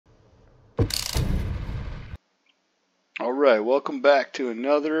Alright, welcome back to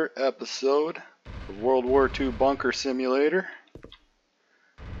another episode of World War II Bunker Simulator.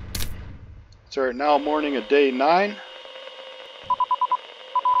 It's right now morning of day 9.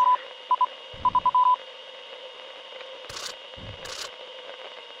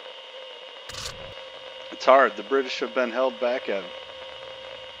 It's hard. The British have been held back at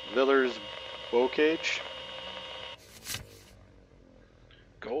Villers Bocage.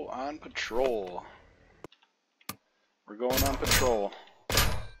 Go on patrol. We're going on patrol.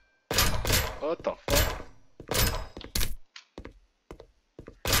 What the fuck?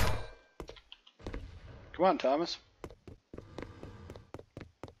 Come on, Thomas.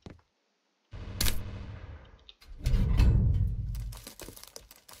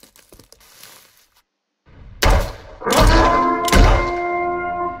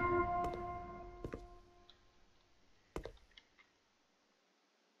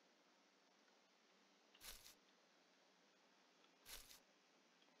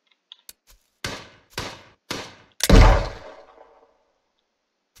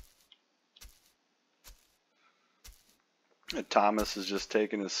 And Thomas is just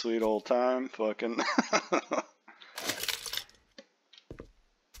taking his sweet old time, fucking.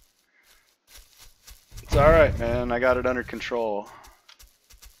 It's alright, man. I got it under control.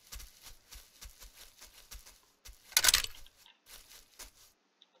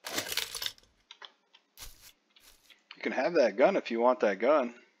 You can have that gun if you want that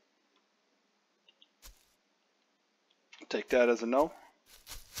gun. Take that as a no.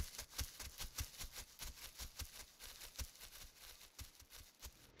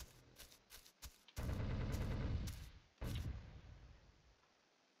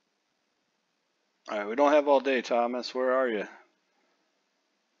 Alright, we don't have all day, Thomas. Where are you?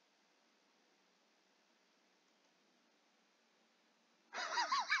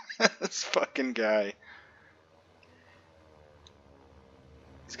 This fucking guy.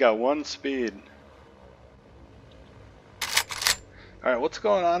 He's got one speed. Alright, what's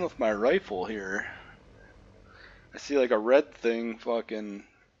going on with my rifle here? I see like a red thing fucking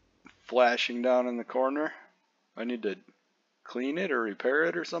flashing down in the corner. I need to clean it or repair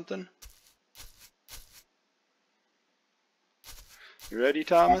it or something. You ready,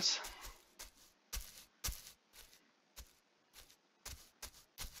 Thomas?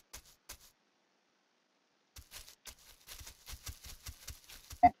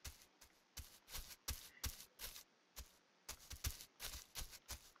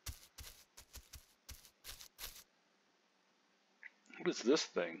 What is this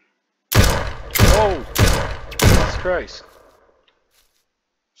thing? Oh! Jesus Christ.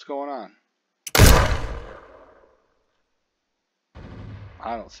 What's going on?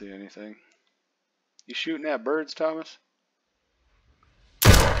 I don't see anything. You shooting at birds, Thomas?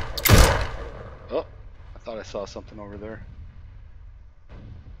 Oh, I thought I saw something over there.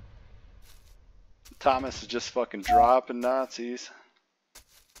 Thomas is just fucking dropping Nazis.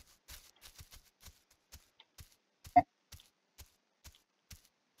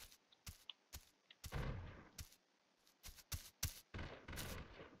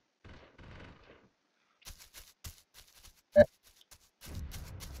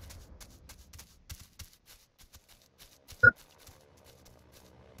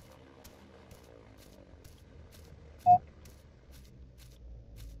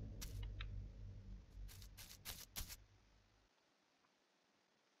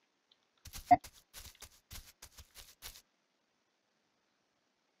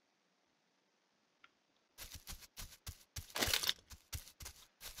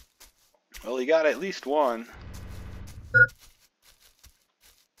 Well, he got at least one.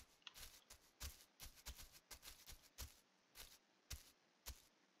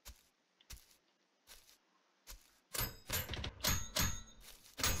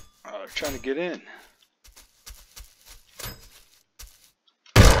 Oh, they're trying to get in.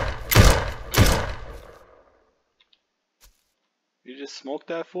 You just smoked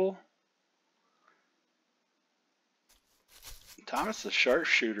that fool? Thomas is a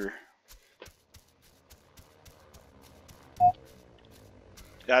sharpshooter.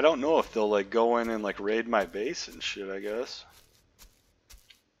 Yeah, I don't know if they'll like go in and like raid my base and shit, I guess.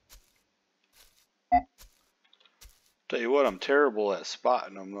 Tell you what, I'm terrible at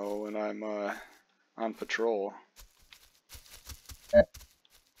spotting them though when I'm on patrol.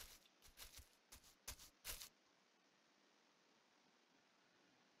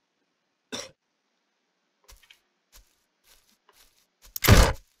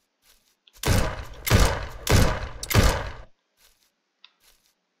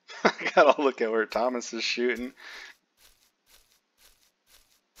 I gotta look at where Thomas is shooting.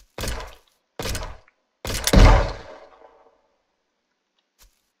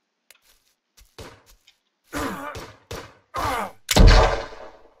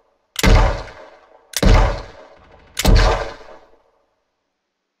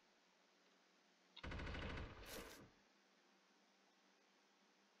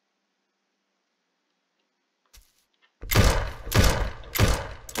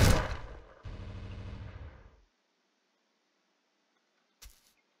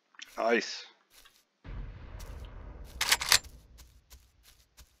 Nice.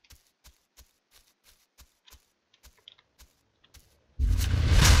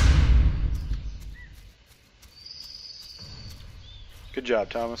 Good job,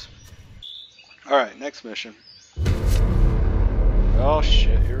 Thomas. Alright, next mission. Oh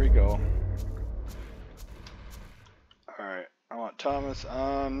shit, here we go. Alright, I want Thomas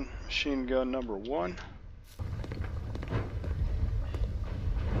on machine gun number 1.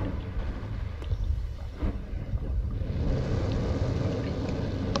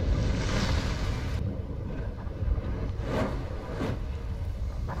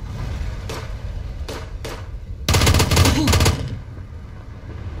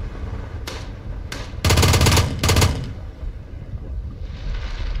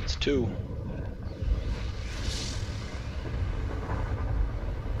 It's 2.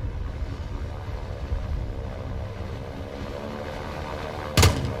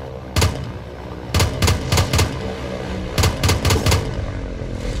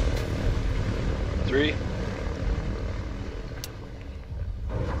 Three.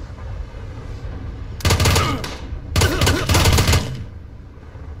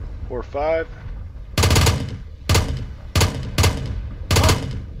 4, 5.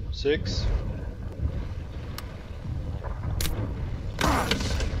 6.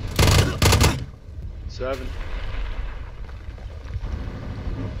 7.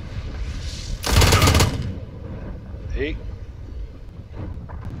 8.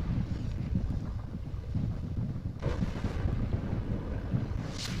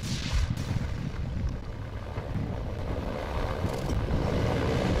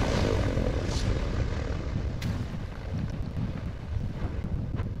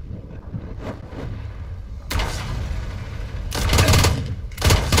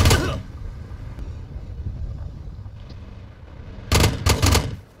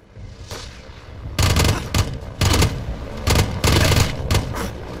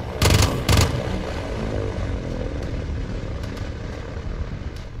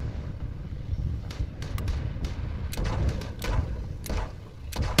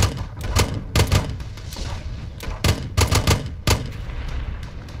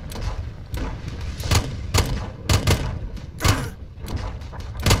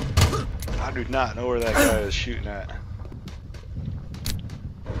 I do not know where that guy is shooting at.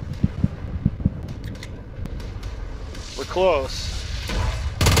 We're close.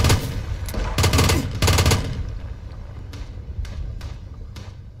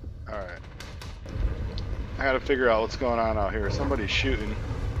 Alright. I gotta figure out what's going on out here. Somebody's shooting.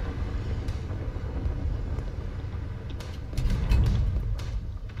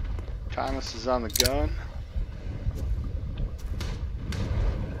 Thomas is on the gun.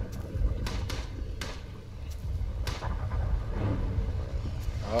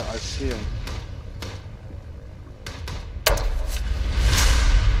 Oh, I see him.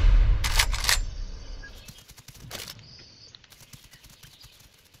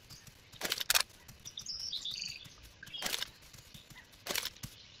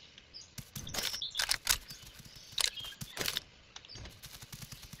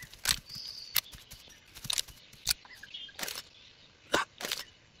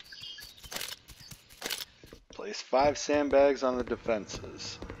 Place 5 sandbags on the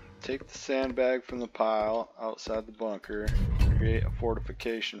defenses. Take the sandbag from the pile outside the bunker. Create a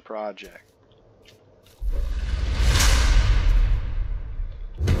fortification project.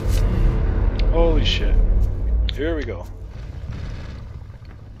 Holy shit. Here we go.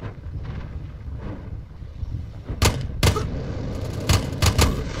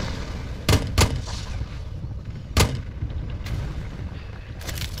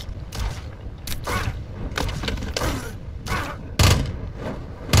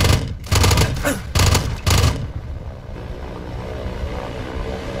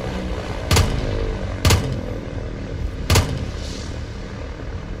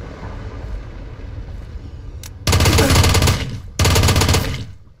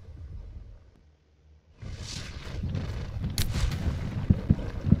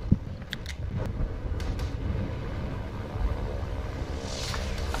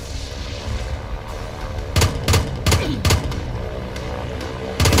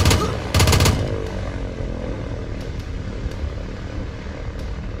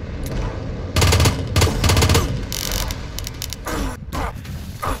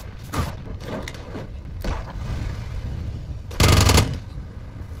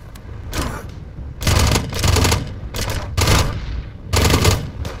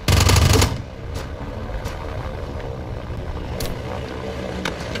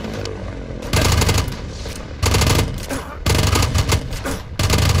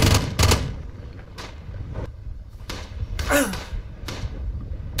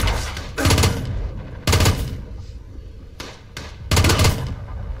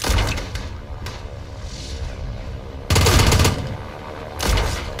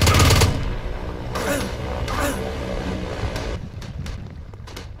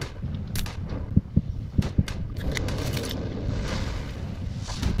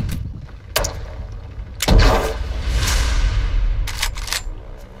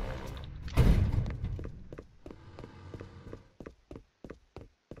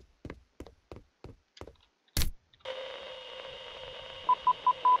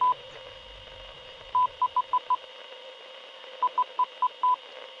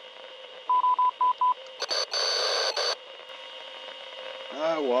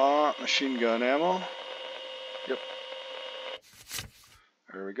 I want machine gun ammo. Yep.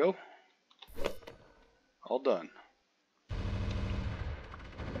 There we go. All done.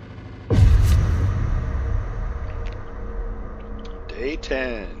 Day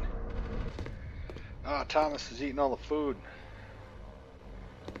 10. Ah, Thomas is eating all the food.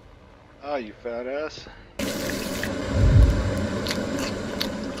 Ah, you fat ass.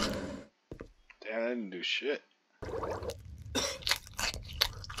 Damn, I didn't do shit.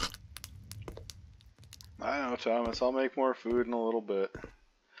 I know, Thomas. I'll make more food in a little bit.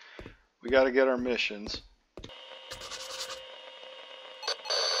 We gotta get our missions.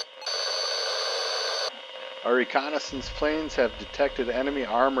 Our reconnaissance planes have detected enemy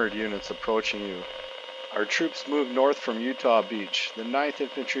armored units approaching you. Our troops moved north from Utah Beach. The 9th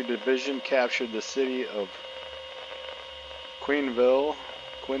Infantry Division captured the city of Quinville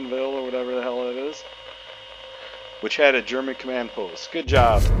or whatever the hell it is, which had a German command post. Good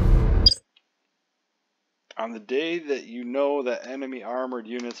job. On the day that you know that enemy armored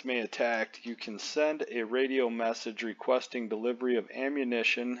units may attack, you can send a radio message requesting delivery of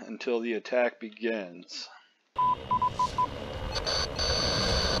ammunition until the attack begins.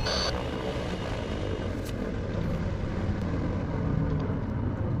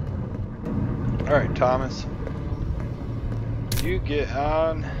 Alright, Thomas. You get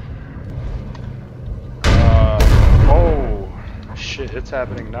on. Oh, shit, it's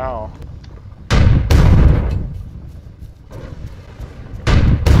happening now.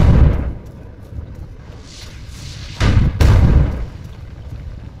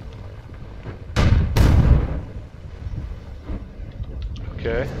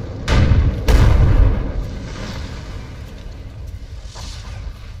 Okay.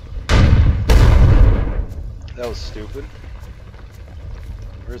 That was stupid.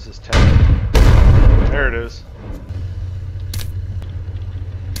 Where's this tank? There it is.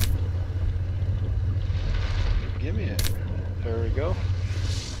 Give me it. There we go.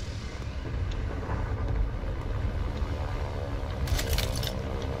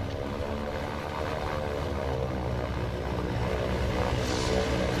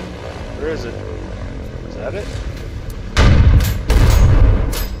 Where is it? Is that it?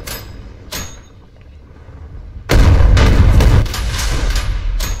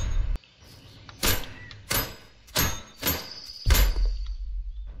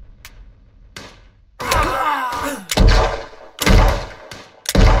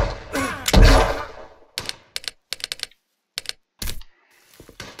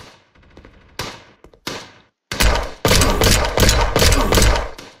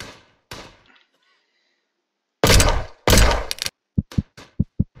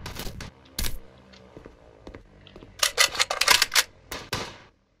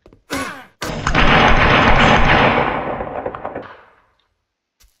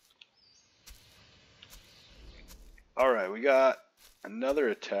 Alright, we got another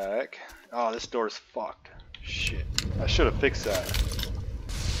attack. Oh, this door's fucked. Shit. I should have fixed that.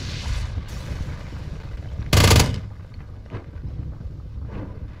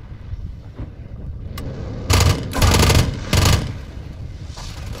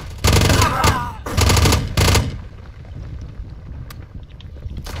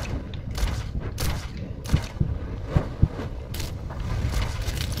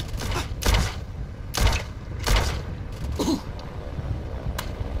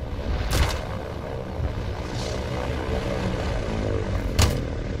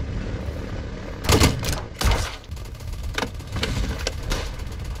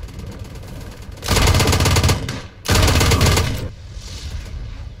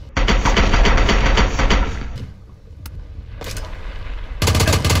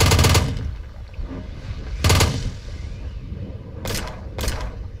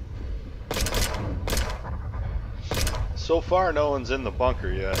 So far, no one's in the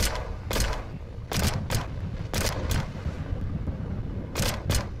bunker yet.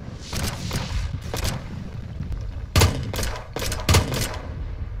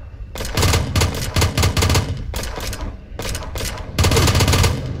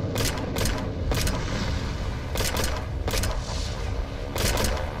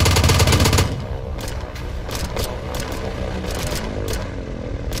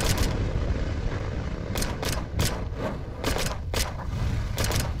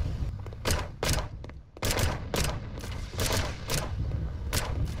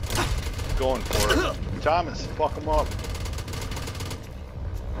 Going for it. Thomas, fuck him up.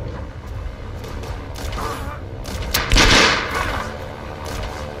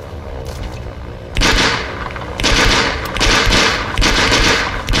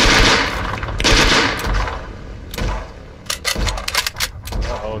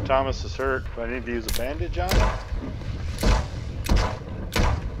 Thomas is hurt. Do I need to use a bandage on him?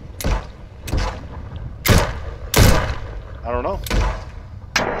 I don't know.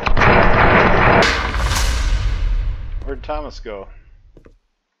 Where'd Thomas go?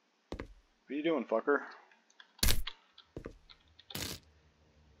 What are you doing, fucker?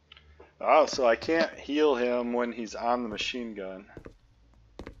 Oh, so I can't heal him when he's on the machine gun.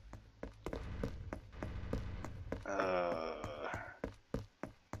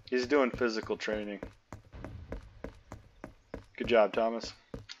 He's doing physical training. Good job, Thomas.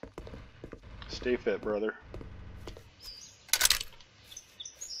 Stay fit, brother.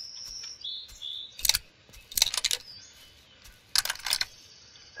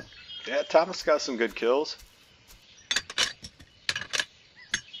 Yeah, Thomas got some good kills.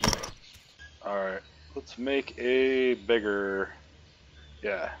 Alright, let's make a bigger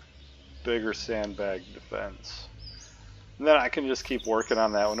sandbag defense. And then I can just keep working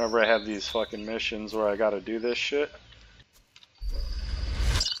on that whenever I have these fucking missions where I gotta do this shit.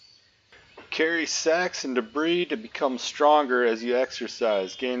 Carry sacks and debris to become stronger as you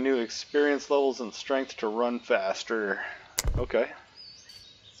exercise. Gain new experience levels and strength to run faster. Okay.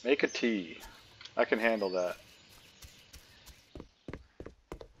 Make a tea. I can handle that.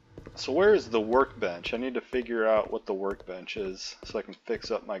 So where is the workbench? I need to figure out what the workbench is so I can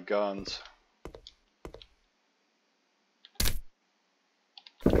fix up my guns.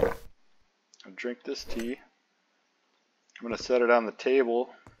 I'll drink this tea. I'm gonna set it on the table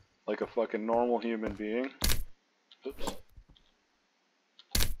like a fucking normal human being. Oops.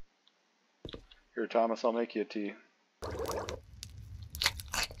 Here, Thomas, I'll make you a tea.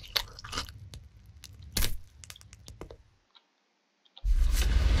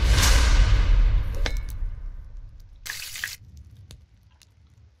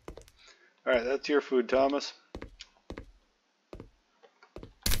 Alright, that's your food, Thomas.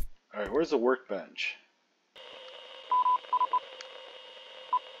 Alright, where's the workbench?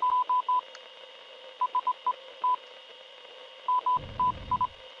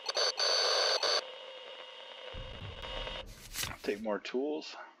 Take more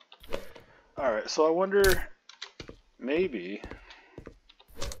tools. Alright, so I wonder, maybe...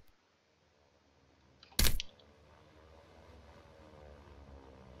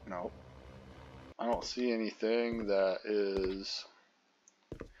 No. I don't see anything that is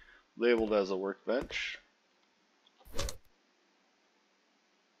labeled as a workbench.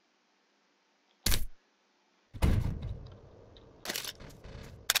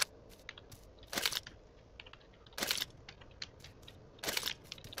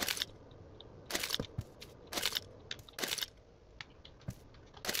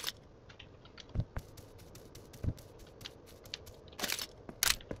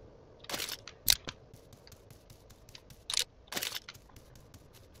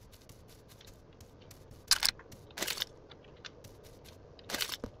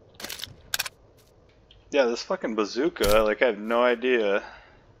 Yeah, this fucking bazooka, like I have no idea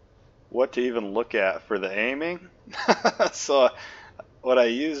what to even look at for the aiming. So what I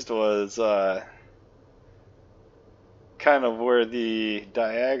used was kind of where the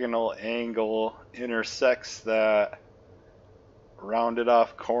diagonal angle intersects that rounded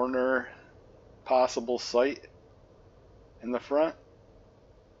off corner possible sight in the front.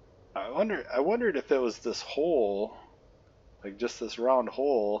 I wondered if it was this hole, like just this round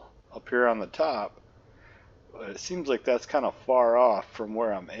hole up here on the top. It seems like that's kind of far off from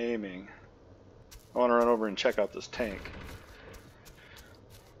where I'm aiming. I want to run over and check out this tank.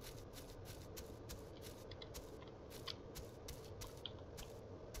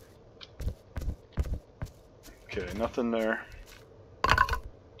 Okay, nothing there.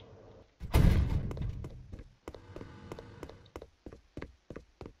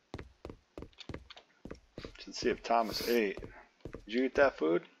 Should see if Thomas ate. Did you eat that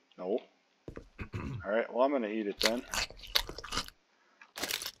food? No. Alright, well I'm gonna eat it then.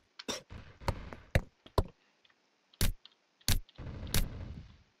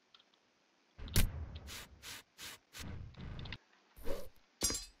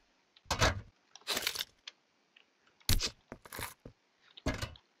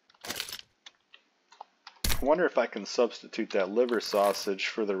 I wonder if I can substitute that liver sausage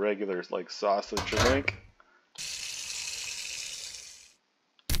for the regular like sausage link.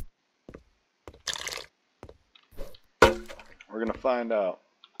 We're gonna find out.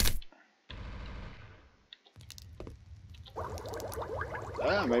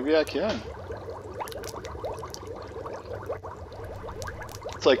 Ah, maybe I can.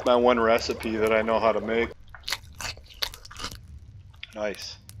 It's like my one recipe that I know how to make.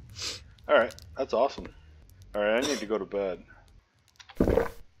 Nice. Alright, that's awesome. Alright, I need to go to bed.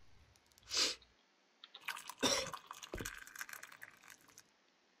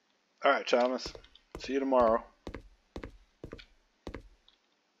 Alright, Thomas. See you tomorrow.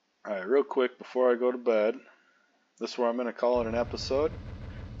 Alright, real quick before I go to bed, this is where I'm going to call it an episode.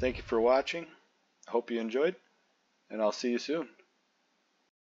 Thank you for watching. I hope you enjoyed, and I'll see you soon.